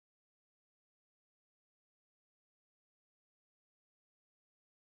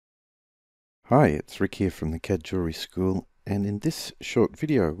Hi, it's Rick here from the CAD Jewelry School, and in this short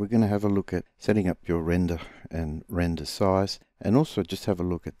video we're going to have a look at setting up your render and render size, and also just have a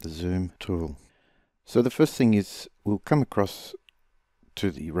look at the zoom tool. So the first thing is we'll come across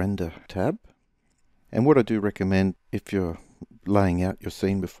to the render tab, and what I do recommend if you're laying out your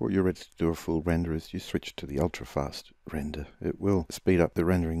scene before you're ready to do a full render is you switch to the ultra fast render. It will speed up the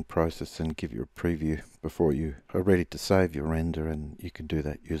rendering process and give you a preview before you are ready to save your render, and you can do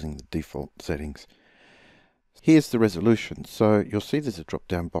that using the default settings. Here's the resolution. So you'll see there's a drop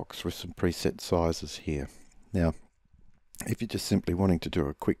down box with some preset sizes here. Now if you're just simply wanting to do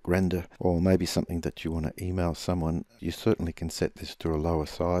a quick render, or maybe something that you want to email someone, you certainly can set this to a lower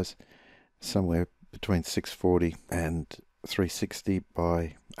size, somewhere between 640 and 360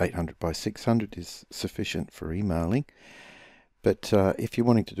 by 800 by 600 is sufficient for emailing. But if you're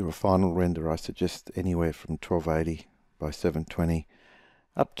wanting to do a final render, I suggest anywhere from 1280 by 720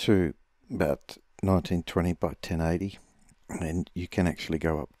 up to about 1920 by 1080, and you can actually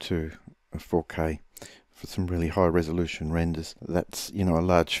go up to a 4K for some really high resolution renders. That's, a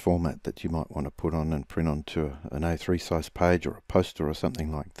large format that you might want to put on and print onto an A3 size page or a poster or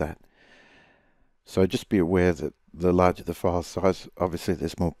something like that. So just be aware that the larger the file size, obviously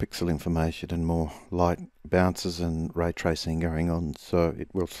there's more pixel information and more light bounces and ray tracing going on, so it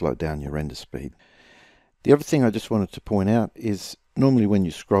will slow down your render speed. The other thing I just wanted to point out is normally when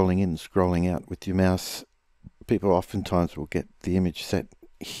you're scrolling in and scrolling out with your mouse, people oftentimes will get the image set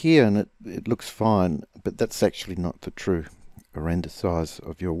here and it looks fine, but that's actually not the true render size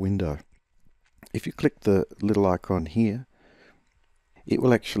of your window. If you click the little icon here, it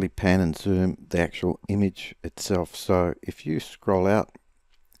will actually pan and zoom the actual image itself. So if you scroll out,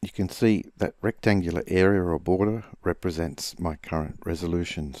 you can see that rectangular area or border represents my current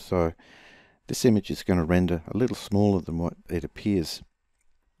resolution. So this image is going to render a little smaller than what it appears.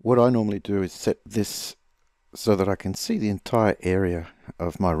 What I normally do is set this so that I can see the entire area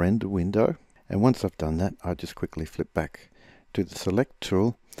of my render window, and once I've done that, I just quickly flip back to the select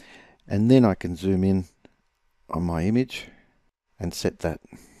tool, and then I can zoom in on my image and set that.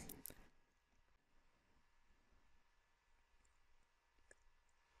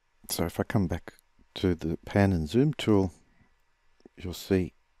 So if I come back to the pan and zoom tool, you'll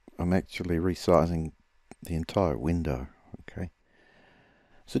see I'm actually resizing the entire window. Okay,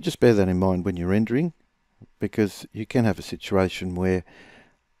 so just bear that in mind when you're rendering, because you can have a situation where,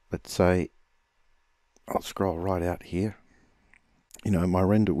 let's say, I'll scroll right out here, my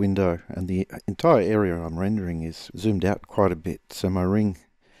render window and the entire area I'm rendering is zoomed out quite a bit, so my ring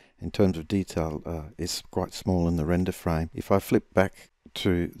in terms of detail is quite small in the render frame. If I flip back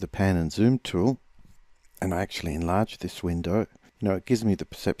to the pan and zoom tool and I actually enlarge this window, it gives me the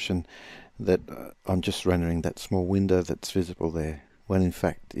perception that I'm just rendering that small window that's visible there, when in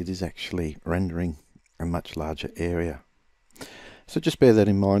fact it is actually rendering a much larger area. So just bear that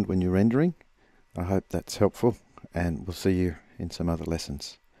in mind when you're rendering. I hope that's helpful, and we'll see you in some other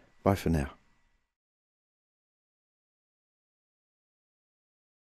lessons. Bye for now.